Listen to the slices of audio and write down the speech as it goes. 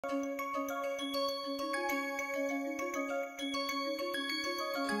Welcome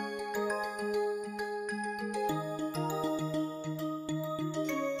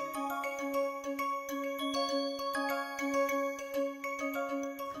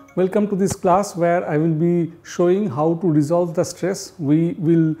to this class where I will be showing how to resolve the stress. We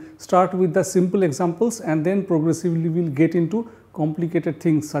will start with the simple examples and then progressively we will get into complicated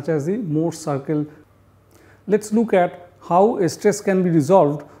things such as the Morse circle. Let's look at how a stress can be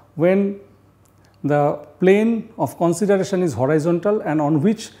resolved when the plane of consideration is horizontal and on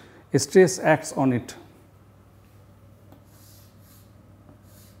which a stress acts on it.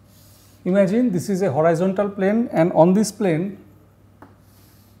 Imagine this is a horizontal plane and on this plane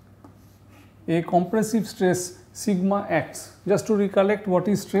a compressive stress sigma acts. Just to recollect what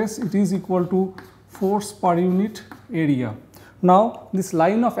is stress, it is equal to force per unit area. Now, this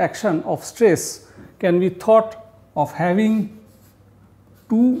line of action of stress can be thought of having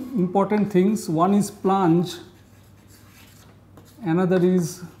two important things. One is plunge, another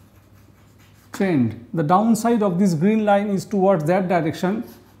is trend. The downside of this green line is towards that direction.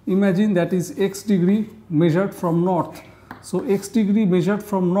 Imagine that is x degree measured from north. So, x degree measured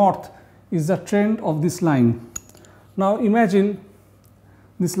from north is the trend of this line. Now imagine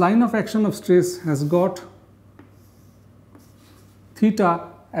this line of action of stress has got theta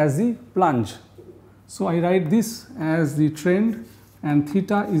as the plunge. So I write this as the trend and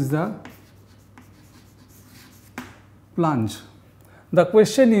theta is the plunge. The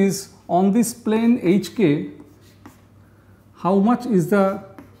question is, on this plane HK, how much is the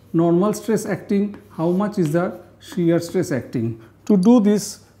normal stress acting, how much is the shear stress acting? To do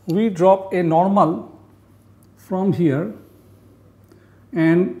this, we drop a normal from here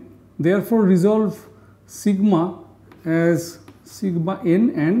and therefore resolve sigma as sigma n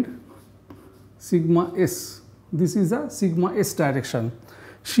and sigma s. This is the sigma s direction.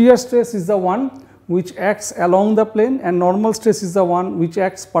 Shear stress is the one which acts along the plane and normal stress is the one which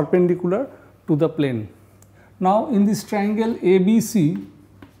acts perpendicular to the plane. Now in this triangle ABC,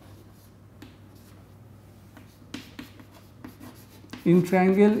 in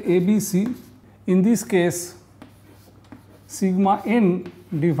triangle ABC, in this case sigma n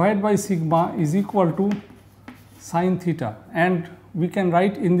divided by sigma is equal to sin theta, and we can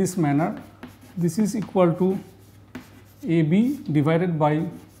write in this manner, this is equal to AB divided by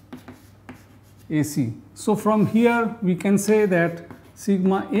AC. So from here we can say that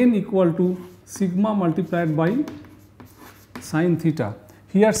sigma n equal to sigma multiplied by sin theta.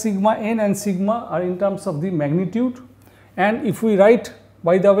 Here sigma n and sigma are in terms of the magnitude. And if we write,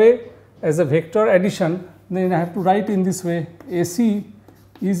 by the way, as a vector addition, then I have to write in this way, AC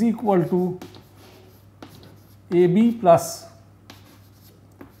is equal to AB plus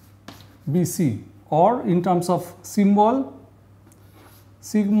BC, or in terms of symbol,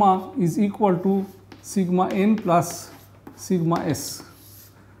 sigma is equal to sigma n plus sigma s.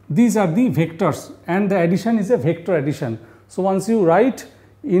 These are the vectors and the addition is a vector addition. So once you write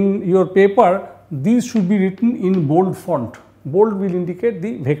in your paper, these should be written in bold font. Bold will indicate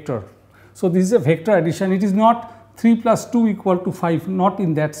the vector. So this is a vector addition. It is not 3 plus 2 equal to 5, not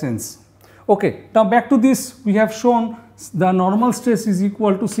in that sense. Okay, now back to this, we have shown the normal stress is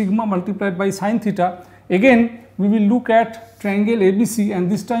equal to sigma multiplied by sin theta. Again, we will look at triangle ABC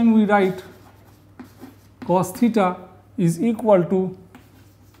and this time we write cos theta is equal to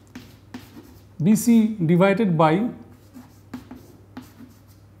BC divided by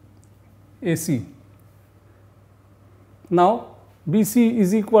AC. Now BC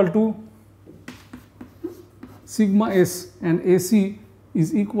is equal to sigma s and AC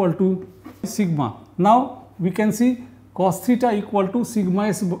is equal to sigma. Now we can see cos theta equal to sigma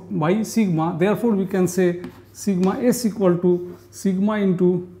s by sigma, therefore we can say sigma s equal to sigma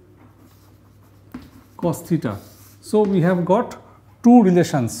into cos theta. So we have got two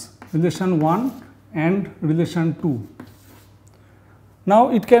relations, relation 1 and relation 2.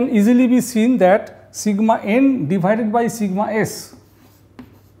 Now it can easily be seen that sigma n divided by sigma s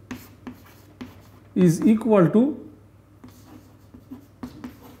is equal to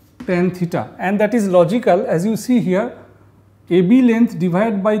tan theta, and that is logical. As you see here, AB length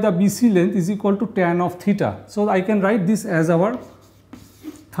divided by the BC length is equal to tan of theta. So I can write this as our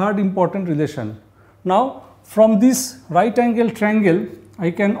third important relation. Now from this right angle triangle,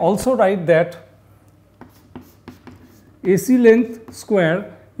 I can also write that AC length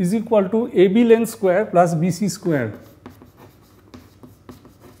square is equal to AB length square plus BC square.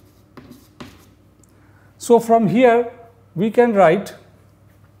 So from here we can write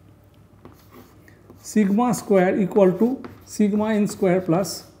sigma square equal to sigma n square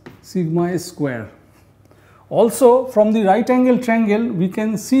plus sigma s square. Also from the right angle triangle we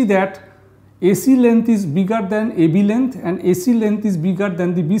can see that AC length is bigger than AB length and AC length is bigger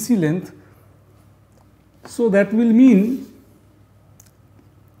than the BC length. So that will mean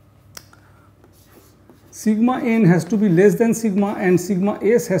sigma n has to be less than sigma and sigma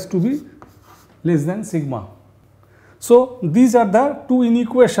s has to be less than sigma. So these are the two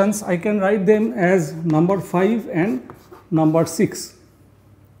inequations. I can write them as number 5 and number 6.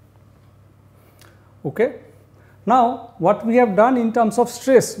 Okay. Now what we have done in terms of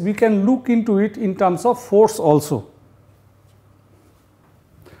stress, we can look into it in terms of force also.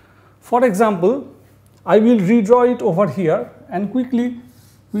 For example, I will redraw it over here and quickly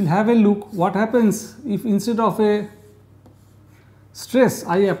we will have a look what happens if instead of a stress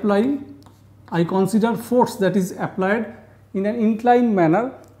I consider force that is applied in an inclined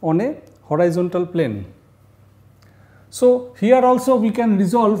manner on a horizontal plane. So here also we can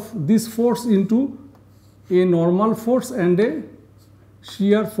resolve this force into a normal force and a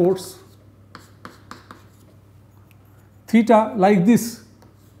shear force. Theta, like this,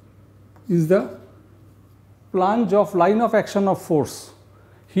 is the plunge of line of action of force.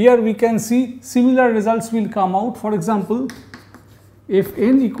 Here we can see similar results will come out. For example,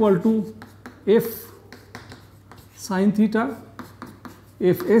 Fn equal to F sin theta,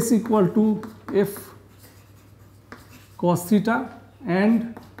 Fs equal to F cos theta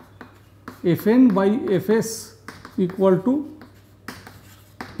and Fn by Fs equal to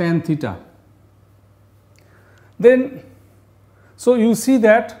tan theta. Then, so you see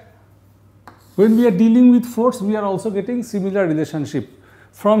that when we are dealing with force, we are also getting similar relationship.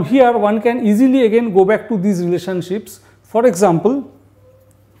 From here, one can easily again go back to these relationships. For example,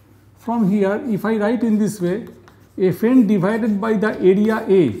 from here, if I write in this way, Fn divided by the area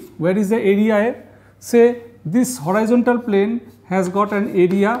A, where is the area A? Say this horizontal plane has got an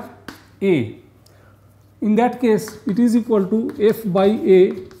area A. In that case, it is equal to F by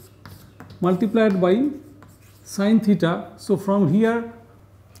A multiplied by sin theta. So from here,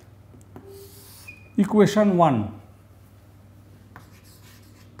 equation 1.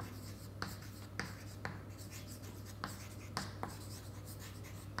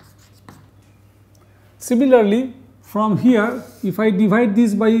 Similarly, from here, if I divide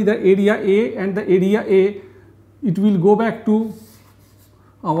this by the area A and the area A, it will go back to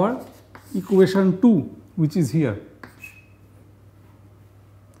our equation 2, which is here.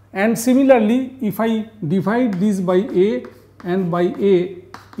 And similarly, if I divide this by A and by A,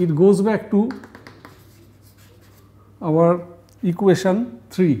 it goes back to our equation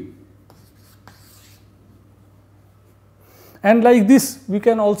 3. And like this, we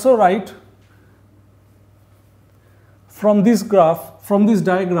can also write from this graph, from this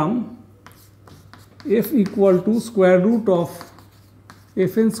diagram, F equal to square root of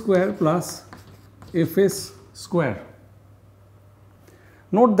Fn square plus Fs square.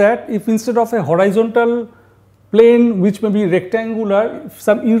 Note that if instead of a horizontal plane which may be rectangular, if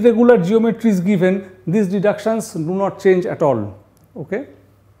some irregular geometry is given, these deductions do not change at all. Okay.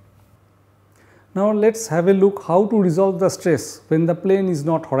 Now let us have a look how to resolve the stress when the plane is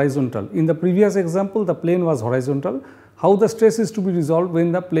not horizontal. In the previous example, the plane was horizontal. How the stress is to be resolved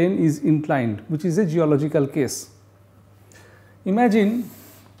when the plane is inclined, which is a geological case. Imagine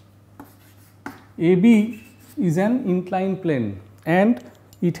AB is an inclined plane and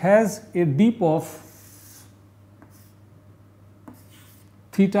it has a dip of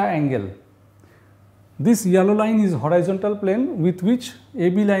theta angle. This yellow line is horizontal plane with which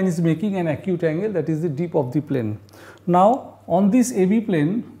AB line is making an acute angle, that is the dip of the plane. Now on this AB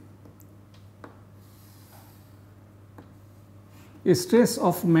plane, a stress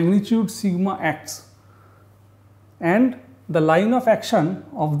of magnitude sigma acts and the line of action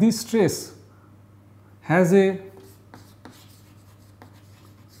of this stress has a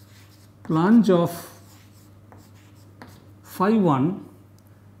plunge of phi 1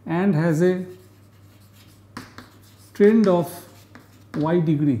 and has a trend of y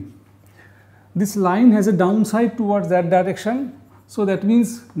degree. This line has a downside towards that direction, so that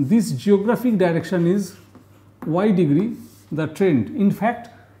means this geographic direction is y degree, the trend. In fact,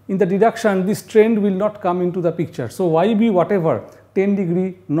 in the deduction this trend will not come into the picture. So y be whatever 10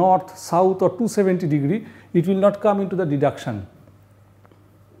 degree north, south or 270 degree, it will not come into the deduction.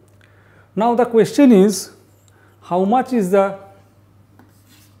 Now the question is, how much is the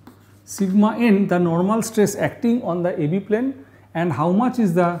sigma n, the normal stress acting on the AB plane, and how much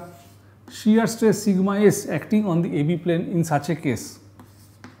is the shear stress sigma s acting on the AB plane in such a case?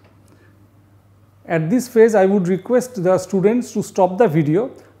 At this phase, I would request the students to stop the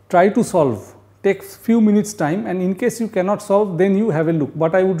video, try to solve, take few minutes time, and in case you cannot solve, then you have a look,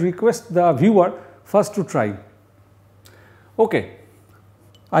 but I would request the viewer first to try. Okay,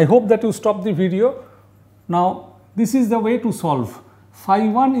 I hope that you stop the video. Now this is the way to solve. Phi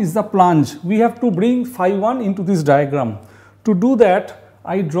 1 is the plunge. We have to bring phi 1 into this diagram. To do that,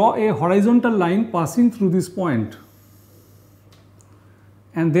 I draw a horizontal line passing through this point,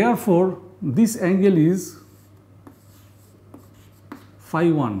 and therefore this angle is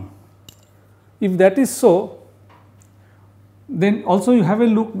phi 1. If that is so, then also you have a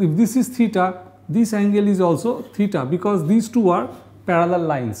look, if this is theta, this angle is also theta, because these two are parallel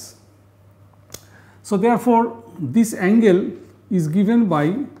lines. So therefore this angle is given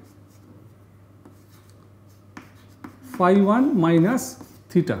by phi 1 minus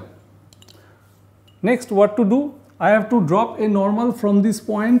theta. Next, what to do? I have to drop a normal from this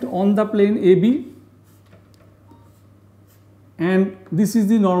point on the plane AB, and this is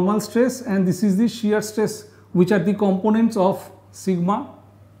the normal stress and this is the shear stress, which are the components of sigma.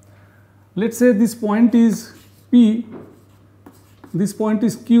 Let us say this point is P, this point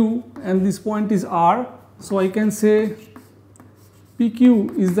is Q, and this point is R. So I can say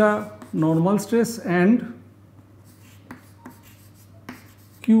PQ is the normal stress and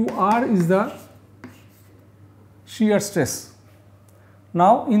QR is the shear stress.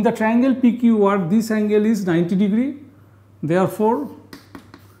 Now in the triangle PQR, this angle is 90 degree. Therefore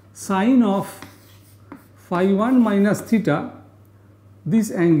sine of phi 1 minus theta, this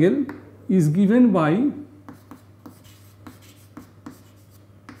angle is given by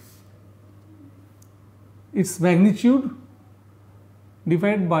its magnitude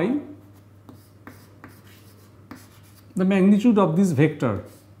divided by the magnitude of this vector,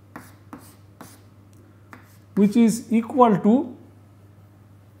 which is equal to,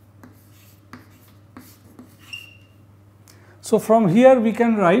 so from here we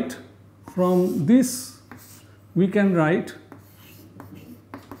can write, from this we can write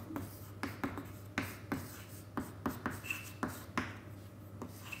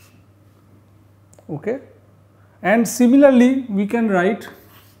okay, and similarly we can write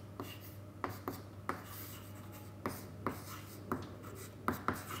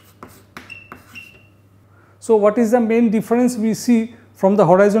so what is the main difference we see from the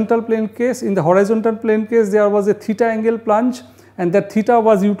horizontal plane case? In the horizontal plane case there was a theta angle plunge and that theta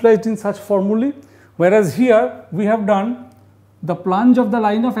was utilized in such formulae, whereas here we have done the plunge of the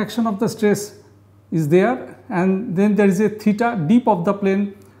line of action of the stress is there, and then there is a theta dip of the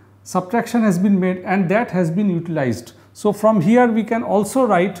plane, subtraction has been made and that has been utilized. So from here we can also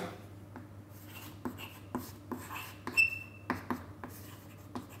write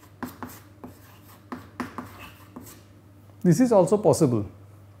this is also possible.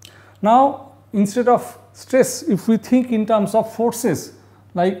 Now instead of stress, if we think in terms of forces,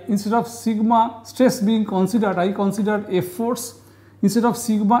 like instead of sigma stress being considered, I considered F force. Instead of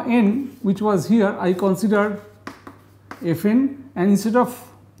sigma n, which was here, I considered Fn, and instead of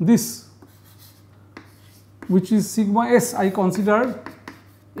this, which is sigma s, I considered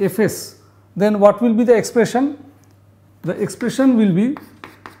Fs. Then what will be the expression? The expression will be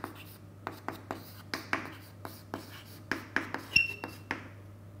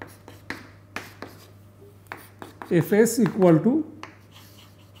Fs equal to,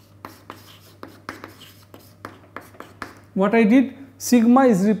 what I did, sigma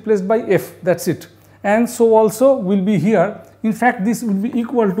is replaced by F, that is it, and so also will be here. In fact this will be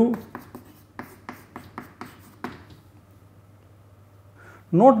equal to,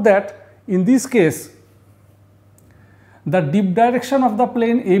 note that in this case the dip direction of the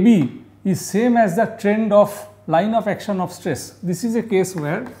plane AB is same as the trend of line of action of stress. This is a case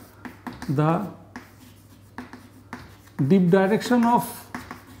where the dip direction of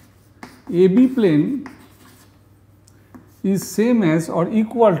AB plane is same as or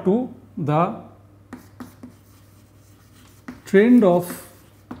equal to the trend of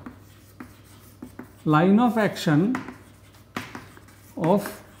line of action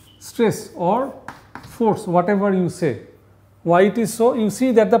of stress or force, whatever you say. Why it is so? You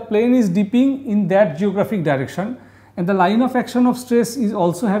see that the plane is dipping in that geographic direction and the line of action of stress is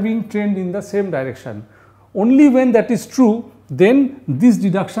also having trend in the same direction. Only when that is true, then these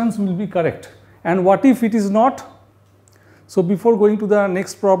deductions will be correct. And what if it is not? So before going to the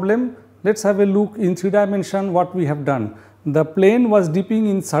next problem, let us have a look in 3 dimension what we have done. The plane was dipping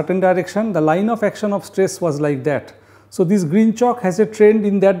in certain direction, the line of action of stress was like that. So this green chalk has a trend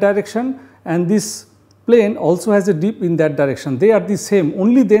in that direction and this plane also has a dip in that direction. They are the same,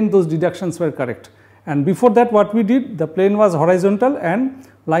 only then those deductions were correct. And before that what we did, the plane was horizontal and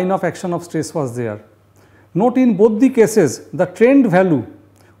line of action of stress was there. Note in both the cases the trend value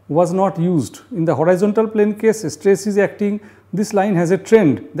was not used. In the horizontal plane case stress is acting, this line has a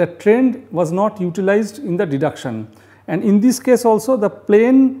trend, that trend was not utilized in the deduction. and in this case also the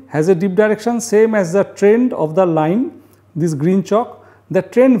plane has a dip direction same as the trend of the line, this green chalk. The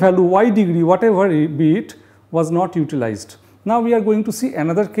trend value y degree whatever be it was not utilized. Now we are going to see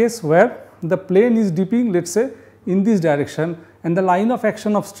another case where the plane is dipping, let us say, in this direction and the line of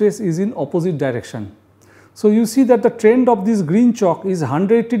action of stress is in opposite direction. So you see that the trend of this green chalk is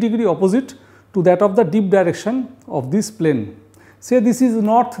 180 degree opposite to that of the dip direction of this plane. Say this is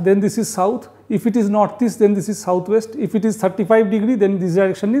north, then this is south. If it is northeast, then this is southwest. If it is 35 degree, then this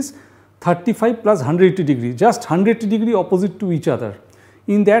direction is 35 plus 180 degree, just 180 degree opposite to each other.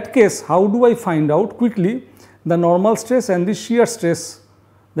 In that case, how do I find out quickly the normal stress and the shear stress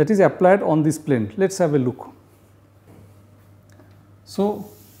that is applied on this plane? Let us have a look. So,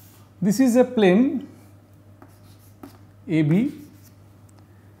 this is a plane AB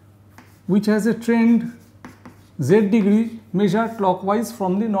which has a trend z degree measured clockwise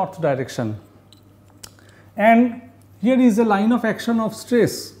from the north direction, and here is a line of action of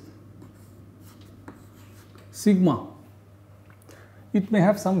stress sigma. It may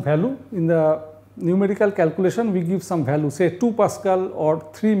have some value in the numerical calculation, we give some value, say 2 Pascal or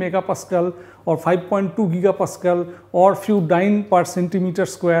 3 megapascal or 5.2 gigapascal or few dyne per centimeter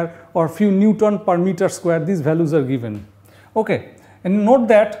square or few Newton per meter square, these values are given. Okay. And note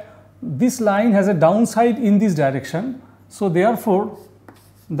that this line has a downside in this direction. So, therefore,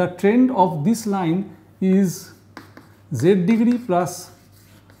 the trend of this line is z degree plus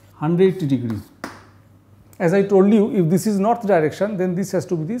 180 degree. As I told you, if this is north direction, then this has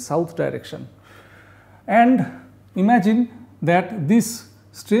to be the south direction. And imagine that this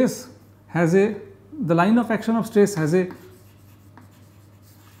stress has the line of action of stress has a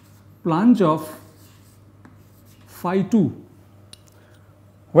plunge of phi 2,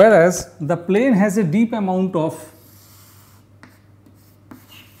 whereas the plane has a deep amount of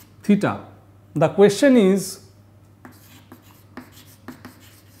theta. The question is,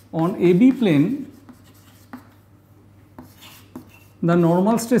 on AB plane the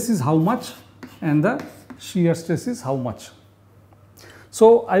normal stress is how much and the shear stress is how much.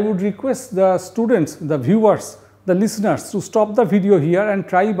 So, I would request the students, the viewers, the listeners to stop the video here and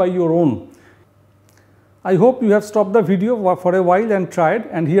try by your own. I hope you have stopped the video for a while and tried,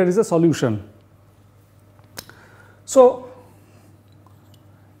 and here is a solution. So,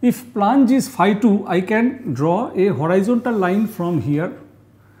 if plunge is phi 2, I can draw a horizontal line from here.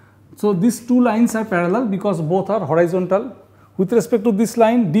 So, these two lines are parallel because both are horizontal. With respect to this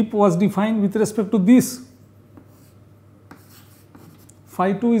line, dip was defined. With respect to this,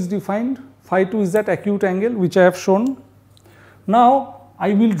 phi 2 is defined. Phi 2 is that acute angle which I have shown. Now,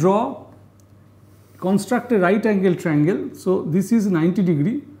 I will construct a right angle triangle. So, this is 90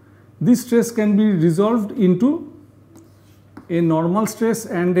 degree. This stress can be resolved into a normal stress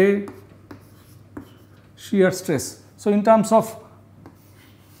and a shear stress. So, in terms of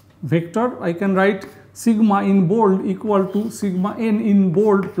vector, I can write sigma in bold equal to sigma n in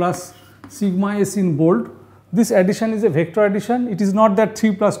bold plus sigma s in bold. This addition is a vector addition. It is not that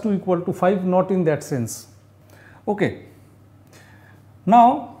 3 plus 2 equal to 5, not in that sense. Okay.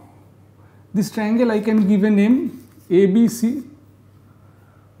 Now, this triangle I can give a name ABC.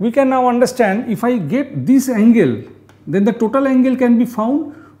 We can now understand, if I get this angle, then the total angle can be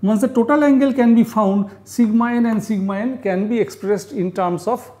found. Once the total angle can be found, sigma n and sigma n can be expressed in terms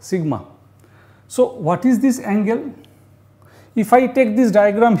of sigma. So, what is this angle? If I take this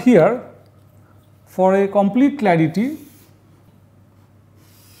diagram here for a complete clarity,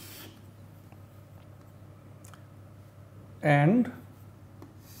 and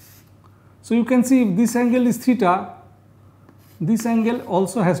so you can see if this angle is theta, this angle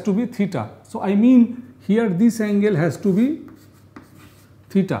also has to be theta. So, I mean here this angle has to be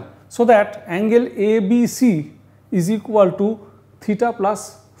theta. So, that angle ABC is equal to theta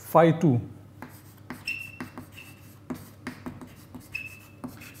plus phi 2.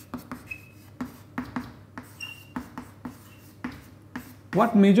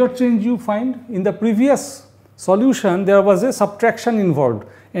 What major change you find? In the previous solution there was a subtraction involved,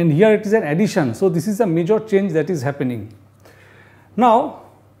 and here it is an addition. So, this is a major change that is happening. Now,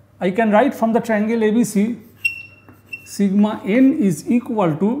 I can write from the triangle ABC, sigma n is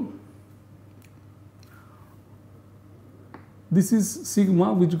equal to, this is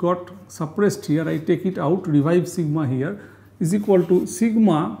sigma which got suppressed here, I take it out, revive sigma here, is equal to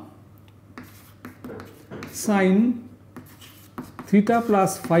sigma sine theta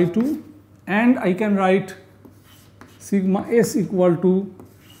plus phi 2, and I can write sigma s equal to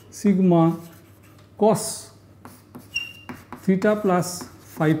sigma cos theta plus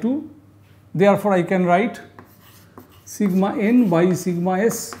phi 2. Therefore, I can write sigma n by sigma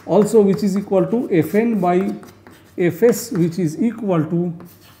s also, which is equal to Fn by Fs, which is equal to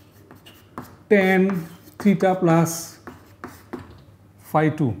tan theta plus phi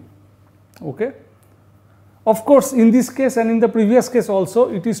 2. Okay. Of course, in this case and in the previous case also,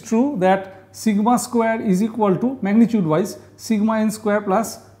 it is true that sigma square is equal to magnitude wise sigma n square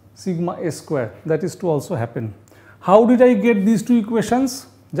plus sigma s square. That is to also happen. How did I get these two equations?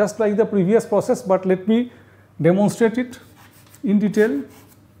 Just like the previous process, but let me demonstrate it in detail.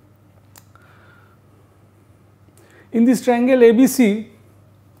 In this triangle ABC,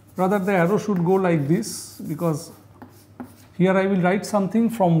 rather the arrow should go like this, because here I will write something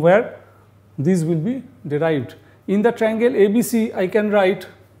from where this will be derived. In the triangle ABC, I can write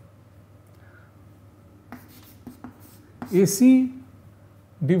AC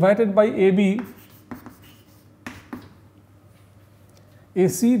divided by AB,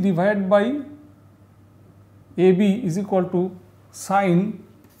 AC divided by AB is equal to sine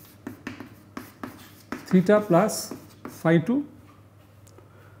theta plus phi 2.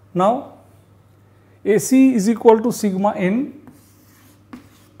 Now, AC is equal to sigma n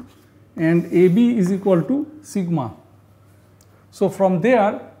and AB is equal to sigma. So, from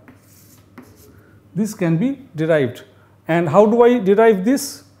there this can be derived. And how do I derive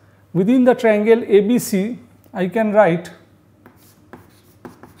this? Within the triangle ABC, I can write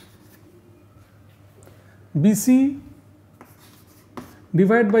BC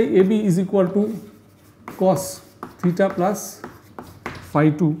divided by AB is equal to cos theta plus phi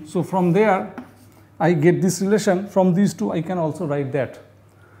 2. So, from there I get this relation. From these two I can also write that.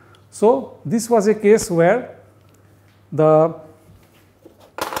 So, this was a case where the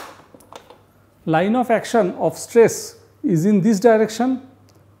line of action of stress is in this direction,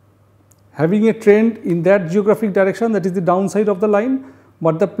 having a trend in that geographic direction, that is the downside of the line,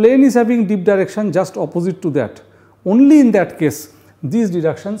 but the plane is having dip direction just opposite to that. Only in that case these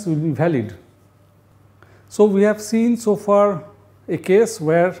deductions will be valid. So, we have seen so far a case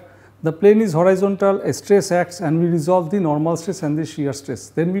where the plane is horizontal, a stress acts, and we resolve the normal stress and the shear stress.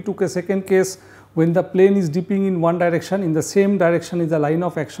 Then we took a second case when the plane is dipping in one direction, in the same direction is the line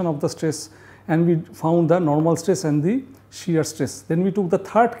of action of the stress, and we found the normal stress and the shear stress. Then we took the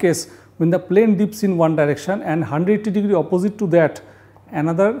third case when the plane dips in one direction and 180 degree opposite to that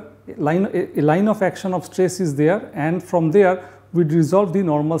another line, a line of action of stress is there, and from there we resolve the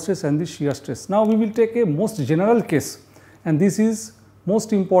normal stress and the shear stress. Now, we will take a most general case, and this is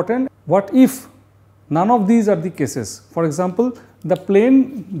most important. What if none of these are the cases? For example, the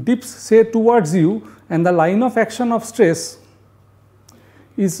plane dips say towards you and the line of action of stress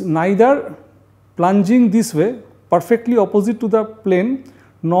is neither plunging this way perfectly opposite to the plane,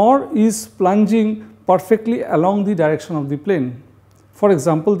 nor is plunging perfectly along the direction of the plane. For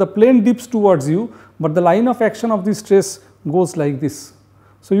example, the plane dips towards you, but the line of action of the stress goes like this.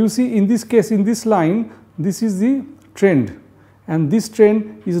 So, you see in this case, in this line, this is the trend, and this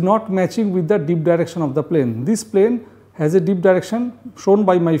trend is not matching with the dip direction of the plane. This plane has a dip direction shown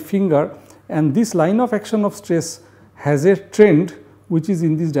by my finger, and this line of action of stress has a trend which is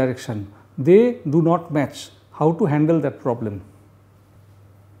in this direction. They do not match. How to handle that problem?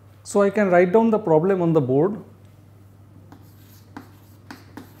 So, I can write down the problem on the board.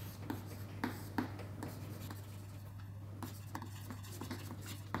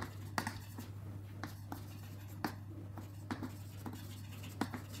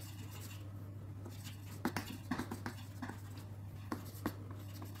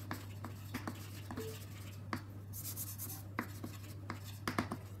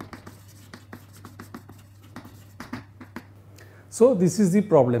 So, this is the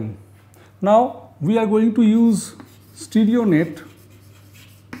problem. Now, we are going to use stereo net .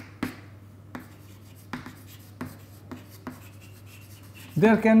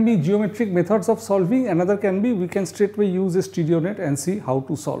 There can be geometric methods of solving, another can be we can straightway use a stereo net and see how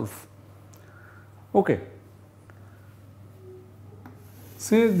to solve. Okay.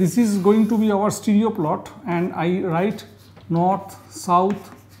 Say this is going to be our stereo plot, and I write north,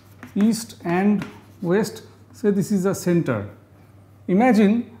 south, east and west. Say this is the center.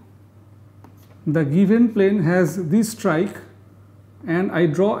 Imagine the given plane has this strike and I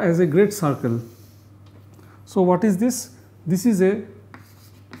draw as a great circle. So, what is this? This is a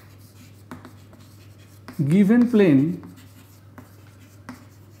given plane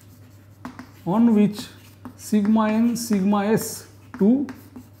on which sigma n, sigma s to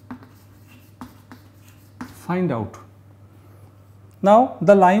find out. Now,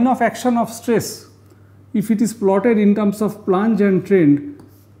 the line of action of stress, if it is plotted in terms of plunge and trend,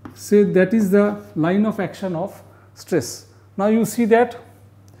 say that is the line of action of stress. Now, you see that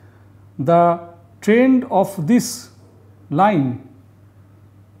the trend of this line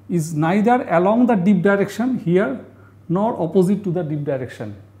is neither along the dip direction here, nor opposite to the dip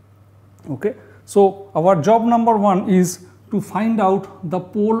direction. Okay. So, our job number 1 is to find out the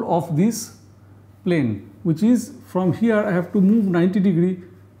pole of this plane, which is from here I have to move 90 degree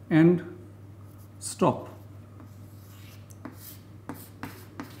and stop.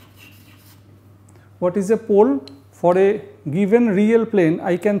 What is a pole? For a given real plane,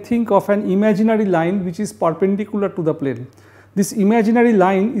 I can think of an imaginary line which is perpendicular to the plane. This imaginary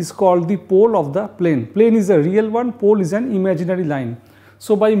line is called the pole of the plane. Plane is a real one, pole is an imaginary line.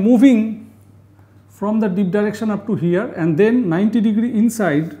 So, by moving from the dip direction up to here and then 90 degree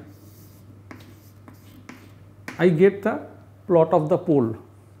inside, I get the plot of the pole.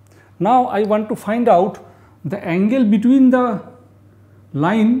 Now, I want to find out the angle between the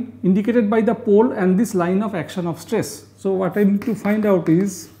line indicated by the pole and this line of action of stress. So, what I need to find out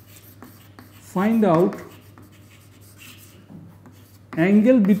is find out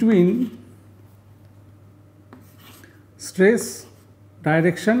angle between stress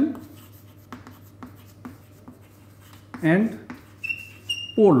direction and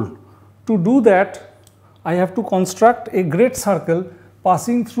pole. To do that, I have to construct a great circle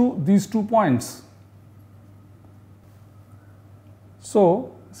passing through these 2 points.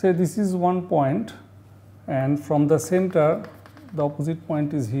 So, say this is one point and from the center the opposite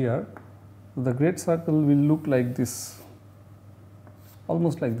point is here. The great circle will look like this,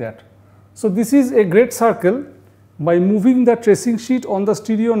 almost like that. So, this is a great circle. By moving the tracing sheet on the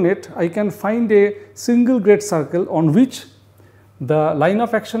stereo net, I can find a single great circle on which the line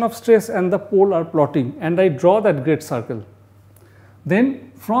of action of stress and the pole are plotting, and I draw that great circle.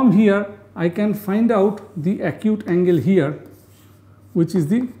 Then from here I can find out the acute angle here, which is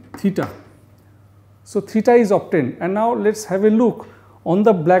the theta. So, theta is obtained, and now let us have a look on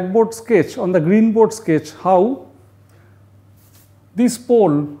the blackboard sketch, on the green board sketch, how this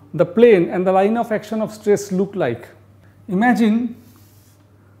pole, the plane and the line of action of stress look like. Imagine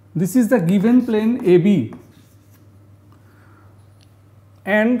this is the given plane AB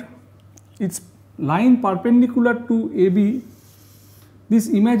and its line perpendicular to AB, this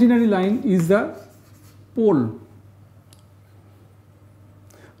imaginary line is the pole.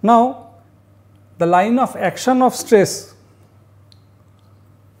 Now, the line of action of stress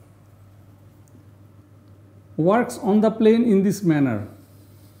works on the plane in this manner,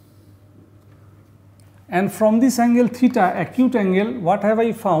 and from this angle theta, acute angle, what have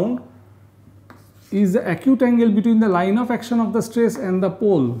I found is the acute angle between the line of action of the stress and the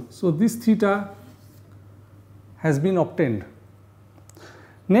pole. So, this theta has been obtained.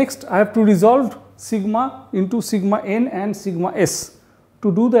 Next, I have to resolve sigma into sigma n and sigma s.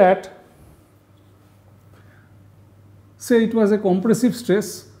 To do that, say it was a compressive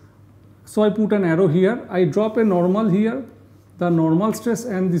stress, so I put an arrow here, I drop a normal here, the normal stress,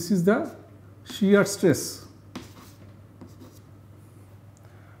 and this is the shear stress.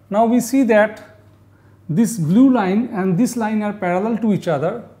 Now, we see that this blue line and this line are parallel to each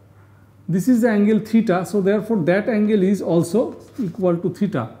other. This is the angle theta, so therefore, that angle is also equal to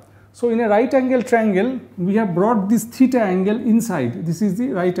theta. So, in a right angle triangle, we have brought this theta angle inside, this is the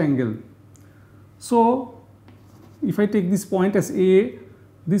right angle. So, if I take this point as A,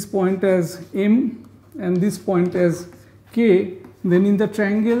 this point as M and this point as K, then in the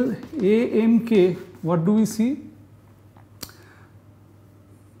triangle AMK, what do we see?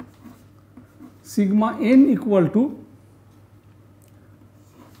 Sigma n equal to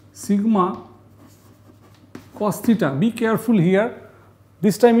sigma cos theta. Be careful here.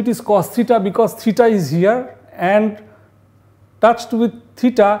 This time it is cos theta because theta is here and touched with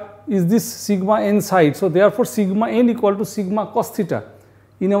theta is this sigma n side. So, therefore, sigma n equal to sigma cos theta.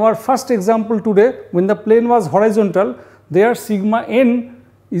 In our first example today, when the plane was horizontal, there sigma n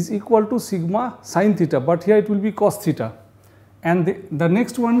is equal to sigma sin theta, but here it will be cos theta, and the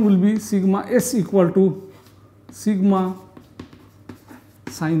next one will be sigma s equal to sigma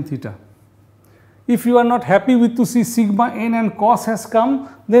sin theta. If you are not happy with to see sigma n and cos has come,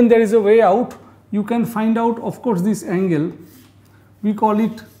 then there is a way out. You can find out, of course, this angle, we call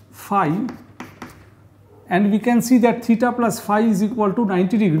it phi, and we can see that theta plus phi is equal to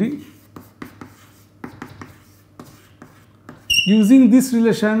 90 degree. Using this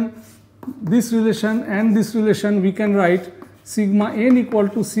relation and this relation, we can write sigma n equal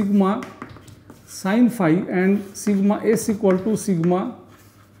to sigma sin phi and sigma s equal to sigma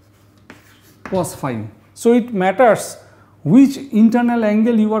cos phi. So, it matters which internal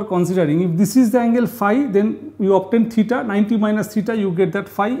angle you are considering. If this is the angle phi, then you obtain theta, 90 minus theta, you get that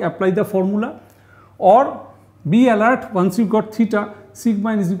phi, apply the formula, or be alert, once you got theta,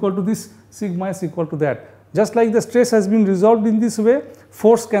 sigma n is equal to this, sigma s equal to that. Just like the stress has been resolved in this way,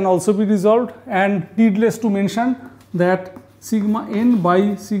 force can also be resolved, and needless to mention, that sigma n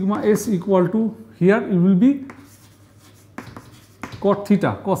by sigma s equal to, here it will be cot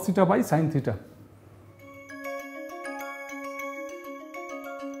theta, cos theta by sin theta.